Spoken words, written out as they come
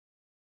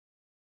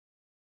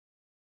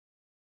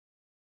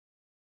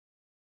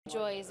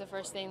Joy is the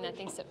first thing that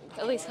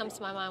at least comes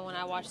to my mind when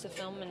I watch the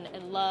film,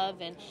 and love,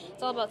 and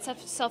it's all about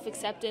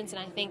self-acceptance. And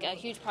I think a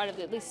huge part of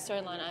at least the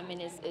storyline I'm in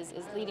is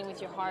leading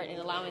with your heart and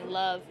allowing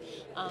love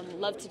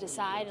to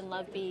decide, and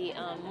love be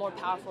more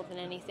powerful than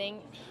anything.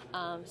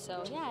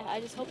 So yeah, I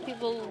just hope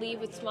people leave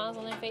with smiles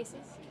on their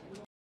faces.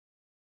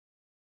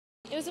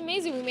 It was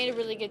amazing. We made a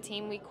really good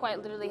team. We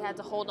quite literally had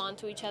to hold on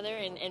to each other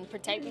and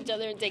protect each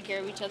other and take care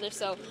of each other.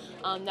 So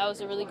that was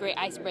a really great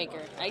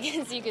icebreaker, I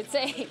guess you could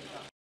say.